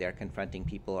position where they're confronting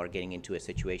people or getting into a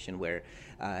situation where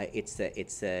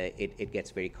it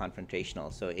gets very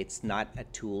confrontational. So it's not a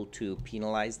tool to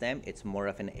penalize them. It's more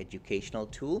of an educational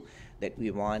tool that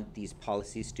we want these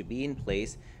policies to be in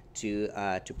place to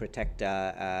protect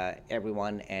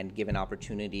everyone and give an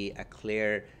opportunity, a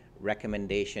clear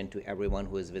recommendation to everyone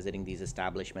who is visiting these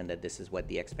establishments that this is what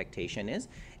the expectation is.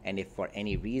 And if for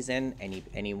any reason,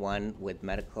 anyone with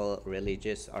medical,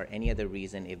 religious, or any other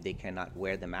reason, if they cannot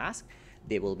wear the mask,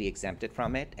 they will be exempted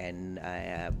from it. And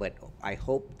but I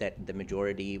hope that the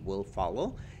majority will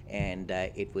follow, and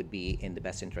it would be in the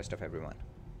best interest of everyone.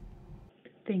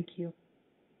 Thank you.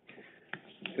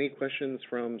 Any questions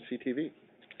from CTV?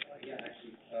 Yeah,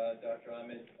 actually, Dr.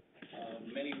 Ahmed,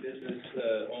 many business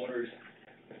owners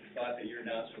thought that your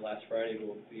announcement last Friday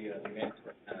will be the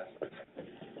mandatory mask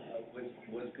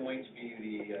was going to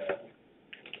be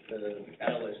the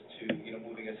catalyst to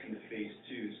moving us into phase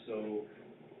 2. So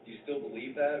do you still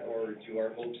believe that, or do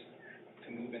our hopes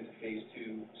to move into phase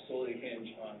 2 solely hinge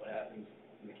on what happens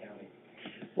in the county?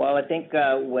 Well, I think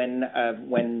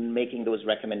when making those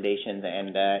recommendations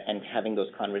and having those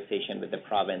conversations with the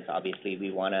province, obviously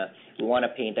we wanna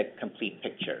paint a complete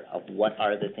picture of what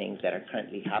are the things that are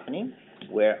currently happening,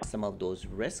 where are some of those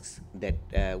risks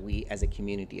that we as a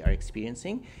community are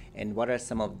experiencing, and what are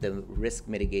some of the risk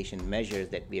mitigation measures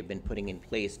that we have been putting in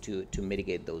place to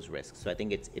mitigate those risks. So I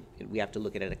think we have to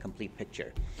look at it a complete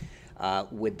picture.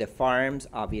 With the farms,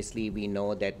 obviously we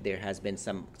know that there has been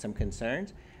some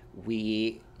concerns.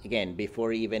 We, again,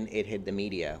 before even it hit the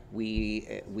media, we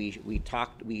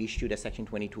issued a Section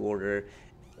 22 order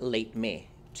late May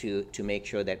to make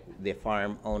sure that the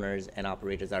farm owners and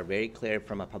operators are very clear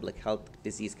from a public health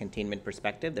disease containment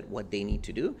perspective that what they need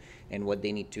to do and what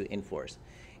they need to enforce.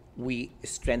 We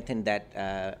strengthened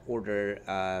that order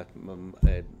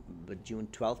June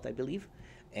 12th, I believe,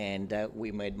 and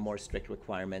we made more strict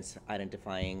requirements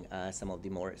identifying some of the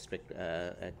more strict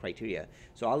criteria.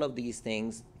 So all of these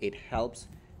things, it helps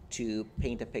to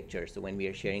paint a picture. So when we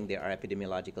are sharing our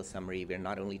epidemiological summary, we're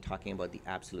not only talking about the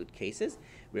absolute cases,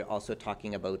 we're also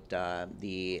talking about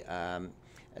the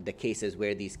cases,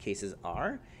 where these cases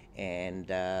are, and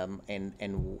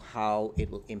how it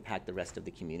will impact the rest of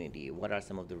the community. What are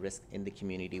some of the risks in the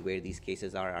community where these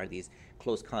cases are? Are these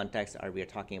close contacts? Are we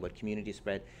talking about community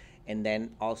spread? And then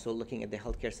also looking at the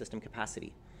healthcare system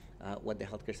capacity, what the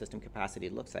healthcare system capacity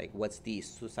looks like, what's the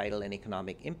societal and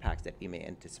economic impacts that we may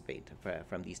anticipate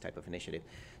from these type of initiatives.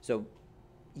 So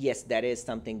yes, that is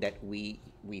something that we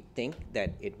think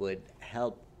that it would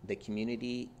help the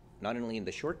community, not only in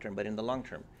the short term, but in the long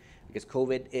term. Because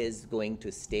COVID is going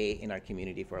to stay in our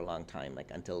community for a long time,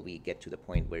 like until we get to the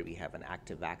point where we have an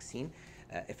active vaccine,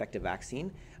 effective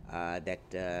vaccine that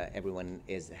everyone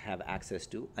have access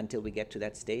to. Until we get to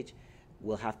that stage,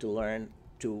 we'll have to learn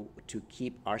to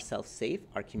keep ourselves safe,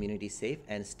 our community safe,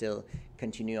 and still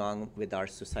continue on with our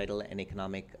societal and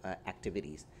economic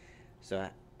activities. So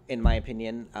in my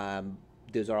opinion,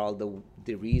 those are all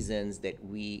the reasons that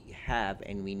we have,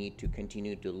 and we need to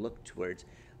continue to look towards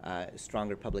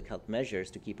stronger public health measures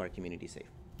to keep our community safe.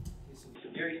 So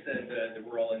Gary said that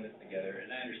we're all in this together,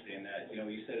 and I understand that.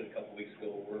 You said it a couple weeks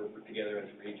ago, we're together as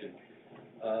a region.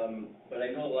 But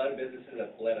I know a lot of businesses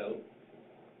have bled out.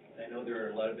 I know there are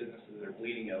a lot of businesses that are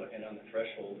bleeding out and on the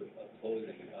threshold of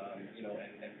closing,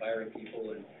 and firing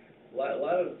people, and a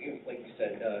lot of, like you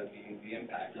said, the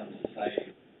impact on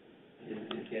society is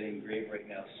getting grave right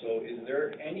now. So is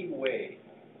there any way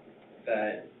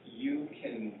that you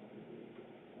can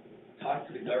talk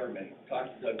to the government, talk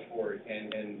to Doug Ford,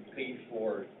 and plead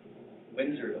for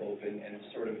Windsor to open and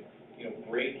sort of,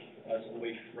 break us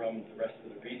away from the rest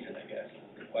of the region, I guess,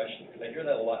 is the question. Because I hear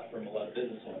that a lot from a lot of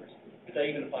business owners. Is that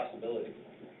even a possibility?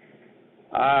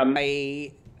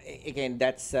 Again,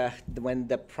 that's when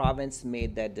the province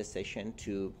made that decision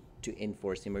to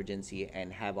enforce emergency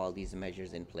and have all these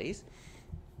measures in place.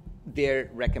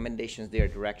 Their recommendations, their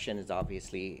direction is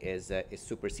obviously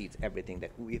supersedes everything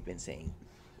that we've been saying.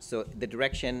 So the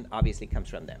direction obviously comes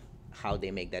from them. how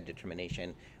they make that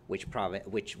determination, which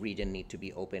region need to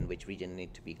be open, which region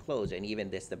need to be closed, and even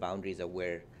the boundaries of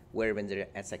where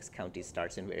Windsor-Essex County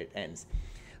starts and where it ends.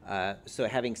 So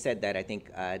having said that, I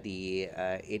think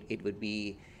it would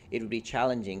be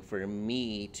challenging for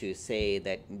me to say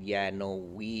that, yeah, no,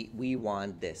 we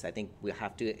want this. I think we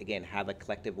have to, again, have a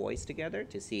collective voice together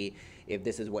to see if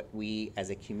this is what we as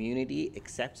a community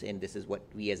accepts and this is what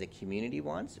we as a community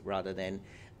wants, rather than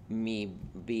me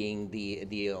being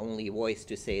the only voice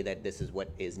to say that this is what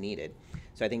is needed.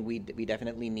 So I think we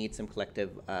definitely need some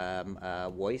collective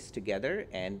voice together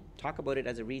and talk about it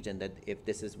as a region, that if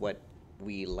this is what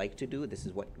we like to do, this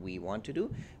is what we want to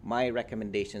do. My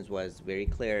recommendations was very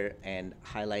clear and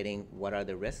highlighting what are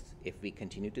the risks if we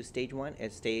continue to stay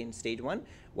in stage one,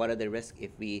 what are the risks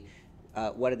if we,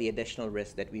 what are the additional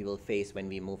risks that we will face when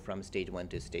we move from stage 1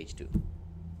 to stage 2.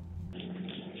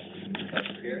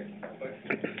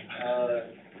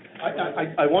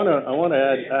 I want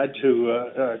to add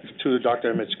to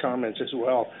Dr. Emmett's comments as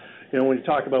well. You know, when you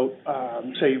talk about,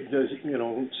 say, you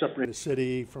know, separating the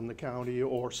city from the county,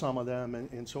 or some of them,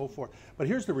 and so forth. But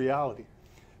here's the reality: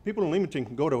 people in Leamington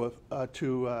can go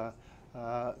to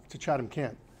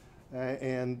Chatham-Kent,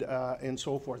 and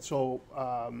so forth. So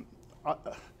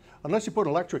unless you put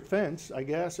electric fence, I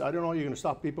guess, I don't know, you're going to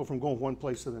stop people from going one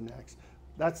place to the next.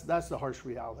 That's the harsh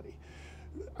reality.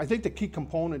 I think the key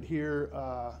component here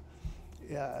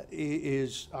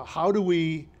is how do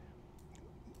we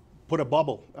put a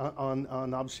bubble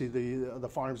on obviously the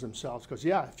farms themselves, because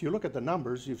yeah, if you look at the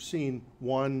numbers, you've seen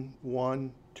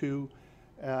 1, 2,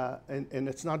 and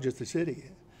it's not just the city.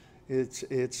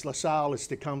 It's LaSalle, it's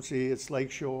Tecumseh, it's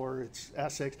Lakeshore, it's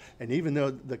Essex, and even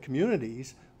though the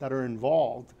communities that are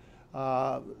involved,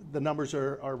 the numbers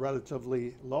are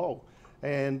relatively low.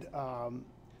 And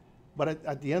but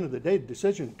at the end of the day, the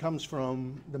decision comes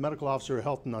from the medical officer of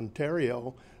health in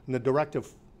Ontario, and the directive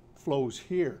flows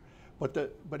here.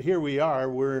 But here we are,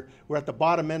 we're at the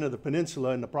bottom end of the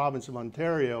peninsula in the province of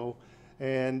Ontario,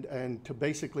 and to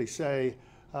basically say,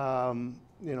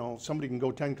 you know, somebody can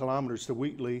go 10 kilometers to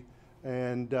Wheatley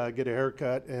and get a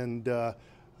haircut and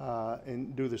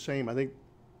do the same. I think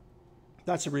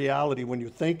that's a reality. When you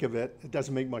think of it, it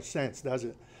doesn't make much sense, does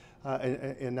it,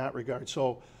 in that regard?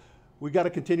 So we got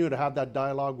to continue to have that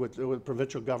dialogue with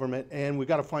provincial government, and we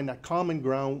got to find that common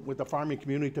ground with the farming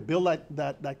community to build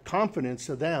that confidence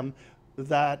to them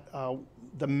that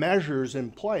the measures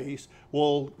in place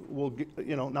will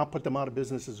you know, not put them out of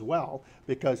business as well,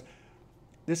 because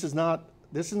this is not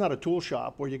a tool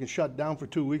shop where you can shut down for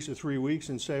 2 weeks or 3 weeks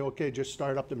and say, okay, just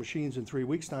start up the machines in 3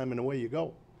 weeks' time and away you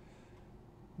go.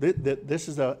 This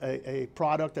is a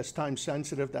product that's time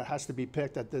sensitive, that has to be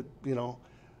picked at the, you know,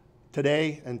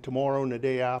 today and tomorrow and the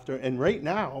day after. And right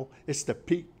now, it's the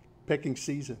peak picking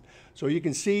season. So you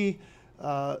can see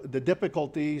the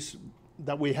difficulties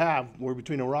that we have. We're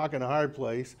between a rock and a hard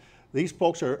place. These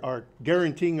folks are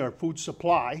guaranteeing our food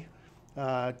supply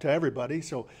to everybody.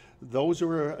 So those who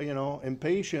are, you know,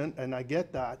 impatient, and I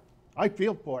get that, I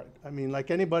feel for it. I mean,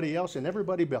 like anybody else, and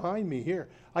everybody behind me here.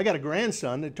 I got a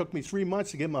grandson. It took me 3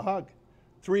 months to give him a hug.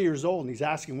 3 years old, and he's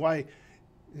asking why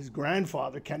his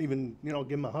grandfather can't even, you know,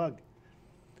 give him a hug.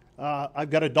 I've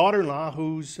got a daughter-in-law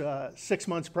who's 6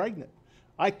 months pregnant.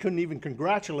 I couldn't even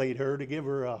congratulate her to give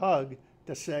her a hug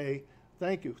to say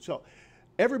thank you. So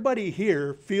everybody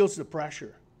here feels the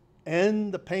pressure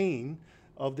and the pain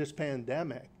of this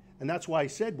pandemic. And that's why I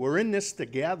said we're in this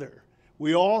together.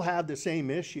 We all have the same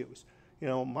issues. You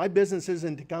know, my businesses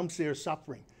in Tecumseh are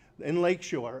suffering. In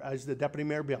Lakeshore, as the deputy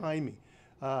mayor behind me.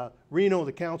 Reno,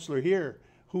 the councillor here,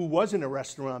 who was in a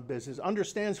restaurant business,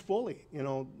 understands fully, you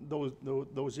know,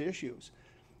 those issues.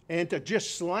 And to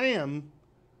just slam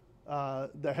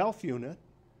the health unit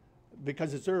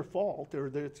because it's their fault,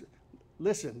 or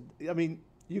listen, I mean,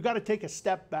 you got to take a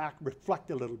step back, reflect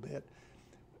a little bit,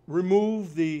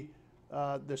 remove the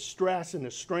stress and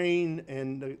the strain,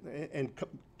 and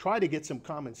try to get some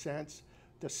common sense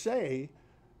to say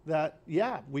that,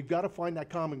 yeah, we've got to find that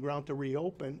common ground to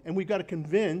reopen, and we've got to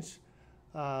convince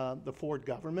the Ford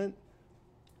government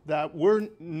that we're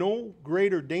no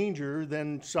greater danger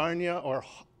than Sarnia or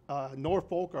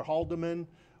Norfolk or Haldimand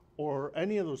or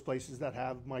any of those places that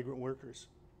have migrant workers.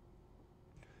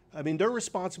 I mean, they're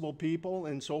responsible people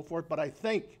and so forth, but I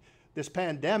think this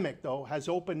pandemic, though, has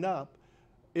opened up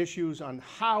issues on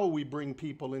how we bring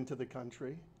people into the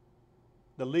country,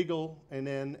 the legal, and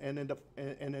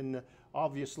then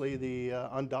obviously the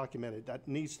undocumented. That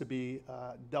needs to be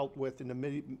dealt with in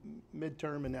the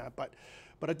midterm and that. But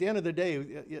at the end of the day,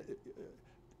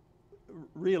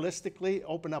 realistically,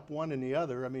 open up one and the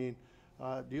other. I mean,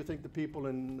 do you think the people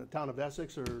in the town of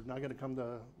Essex are not going to come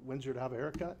to Windsor to have a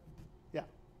haircut?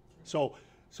 So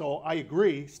I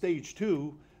agree, stage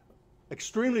 2,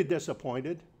 extremely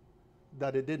disappointed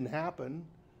that it didn't happen.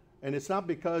 And it's not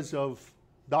because of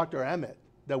Dr. Emmett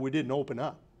that we didn't open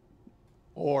up,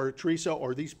 or Teresa,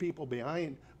 or these people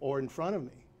behind or in front of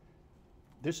me.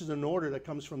 This is an order that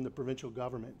comes from the provincial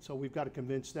government. So we've got to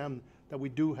convince them that we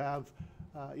do have,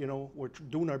 we're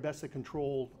doing our best to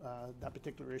control that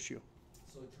particular issue.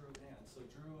 So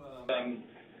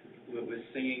Drew was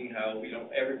singing how,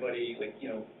 everybody,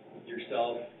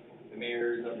 yourself, the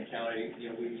mayors of the county,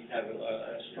 we need to have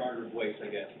a stronger voice, I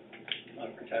guess,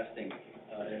 on protesting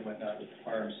and whatnot with the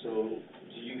farms. So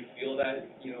do you feel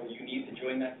that, you need to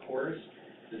join that chorus?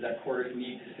 Does that chorus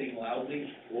need to sing loudly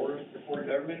for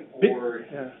government, or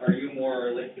are you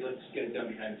more like, let's get it done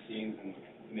behind the scenes and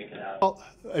make it happen? Well,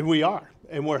 and we are,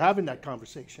 and we're having that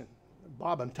conversation.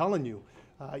 Bob, I'm telling you,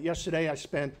 yesterday I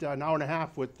spent an hour and a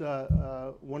half with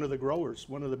one of the growers,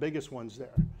 one of the biggest ones there.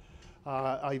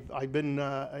 I've been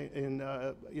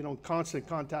in constant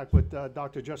contact with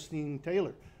Dr. Justine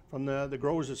Taylor from the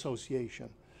Growers Association.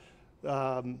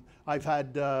 I've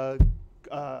had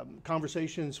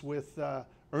conversations with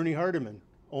Ernie Hardiman,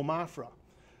 OMAFRA.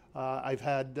 I've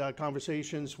had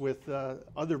conversations with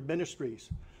other ministries,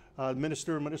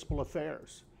 Minister of Municipal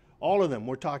Affairs. All of them,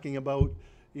 we're talking about,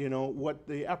 what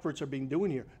the efforts are being doing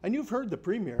here. And you've heard the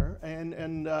Premier,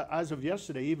 and as of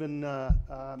yesterday, even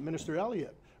Minister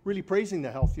Elliott, really praising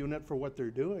the health unit for what they're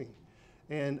doing.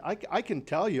 And I can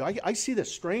tell you, I see the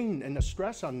strain and the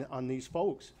stress on these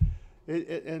folks.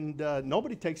 And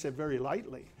nobody takes it very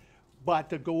lightly.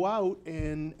 But to go out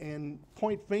and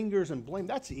point fingers and blame,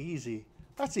 that's easy.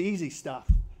 That's easy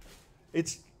stuff.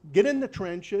 It's get in the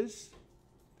trenches,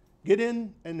 get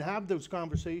in and have those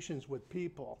conversations with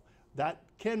people. That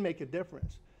can make a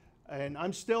difference. And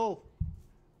I'm still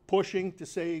pushing to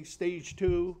say stage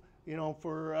 2,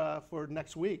 for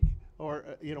next week, or,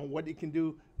 what you can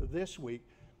do this week.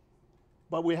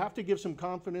 But we have to give some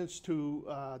confidence to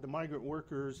the migrant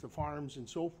workers, the farms, and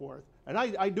so forth. And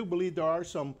I do believe there are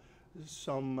some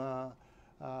and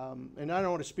I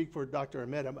don't want to speak for Dr.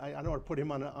 Ahmed, I don't want to put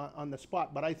him on the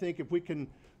spot, but I think if we can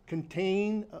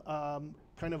contain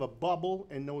kind of a bubble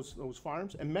in those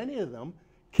farms, and many of them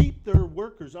keep their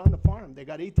workers on the farm. They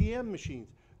got ATM machines.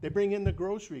 They bring in the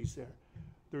groceries there.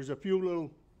 There's a few little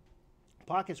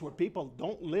pockets where people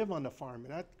don't live on the farm,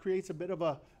 and that creates a bit of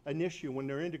an issue when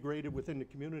they're integrated within the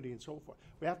community and so forth.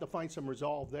 We have to find some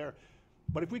resolve there.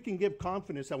 But if we can give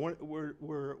confidence that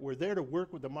we're there to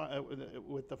work with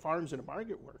the farms and the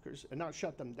migrant workers and not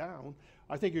shut them down,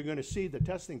 I think you're going to see the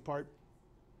testing part.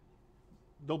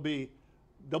 They'll be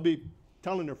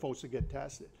telling their folks to get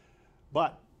tested,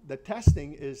 but the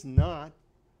testing is not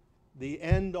the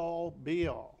end-all,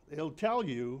 be-all. It'll tell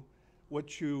you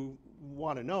what you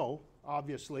want to know,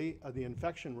 obviously, the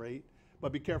infection rate,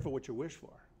 but be careful what you wish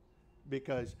for,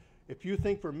 because if you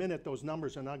think for a minute those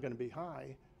numbers are not going to be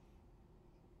high,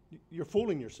 you're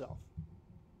fooling yourself.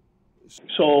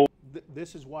 So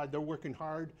this is why they're working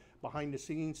hard behind the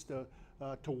scenes to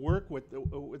work with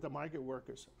the migrant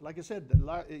workers. Like I said,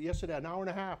 yesterday, an hour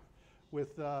and a half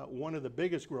with one of the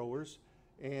biggest growers,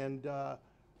 and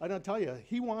I don't tell you,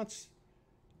 he wants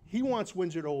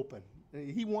Windsor to open.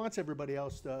 He wants everybody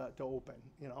else to open,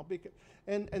 because,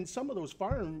 and some of those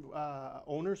farm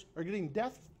owners are getting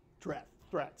death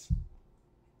threats.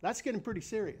 That's getting pretty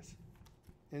serious.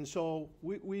 And so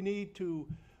we need to,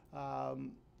 I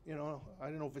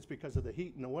don't know if it's because of the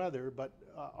heat and the weather, but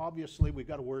obviously we've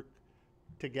got to work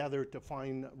together to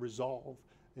find resolve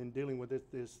in dealing with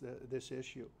this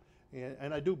issue.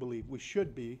 And I do believe we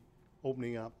should be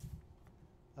opening up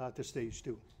to stage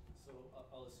 2. So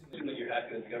I'll assume that you're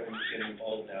happy that the government's getting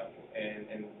involved now,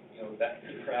 and that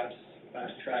could perhaps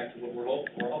fast track to what we're all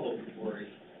hoping for, is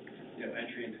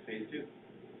entry into phase 2.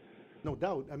 No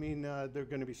doubt. I mean, they're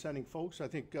going to be sending folks. I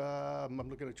think I'm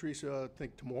looking at Teresa. I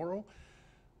think tomorrow,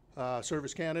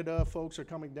 Service Canada folks are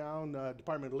coming down.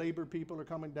 Department of Labor people are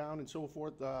coming down, and so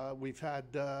forth. We've had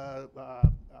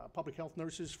public health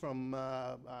nurses from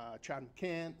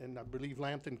Chatham-Kent and I believe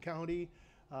Lambton County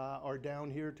are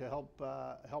down here to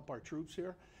help our troops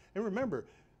here. And remember,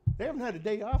 they haven't had a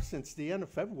day off since the end of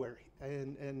February,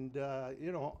 and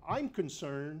I'm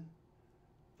concerned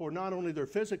for not only their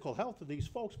physical health of these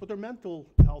folks, but their mental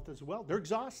health as well. They're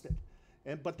exhausted,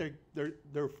 but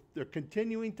they're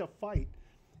continuing to fight,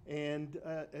 and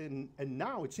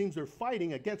now it seems they're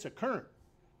fighting against a current,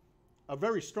 a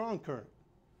very strong current,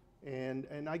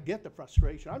 and I get the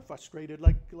frustration. I'm frustrated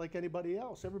like anybody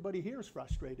else. Everybody here is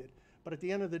frustrated, but at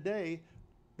the end of the day,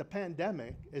 the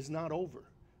pandemic is not over.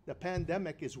 The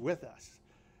pandemic is with us,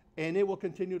 and it will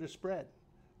continue to spread.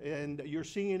 And you're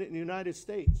seeing it in the United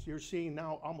States. You're seeing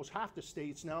now almost half the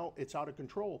states now, it's out of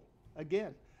control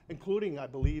again, including, I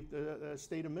believe, the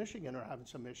state of Michigan are having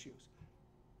some issues.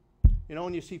 You know,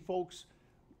 and you see folks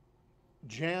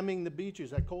jamming the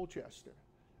beaches at Colchester,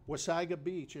 Wasaga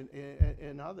Beach,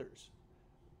 and others.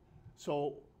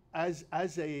 So as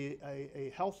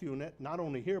a health unit, not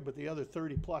only here, but the other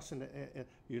 30 plus, and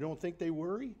you don't think they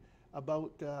worry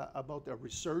about the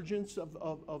resurgence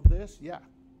of this? Yeah.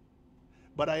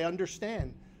 But I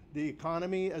understand the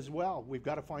economy as well. We've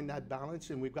got to find that balance,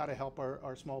 and we've got to help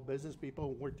our small business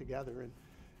people work together.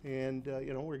 And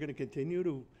you know, we're going to continue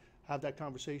to have that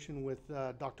conversation with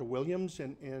Dr. Williams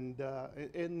and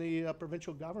the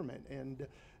provincial government.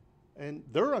 And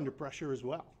they're under pressure as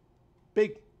well,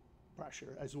 big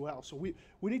pressure as well. So we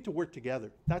need to work together.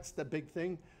 That's the big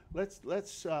thing.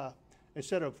 Let's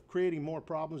instead of creating more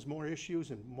problems, more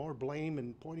issues, and more blame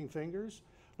and pointing fingers,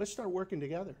 let's start working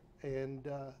together and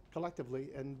collectively,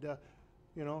 and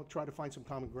you know, try to find some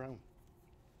common ground.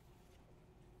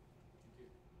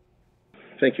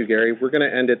 Thank you, Gary. We're going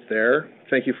to end it there.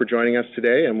 Thank you for joining us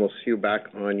today, and we'll see you back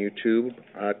on YouTube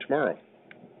tomorrow.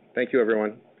 Thank you,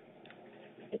 everyone.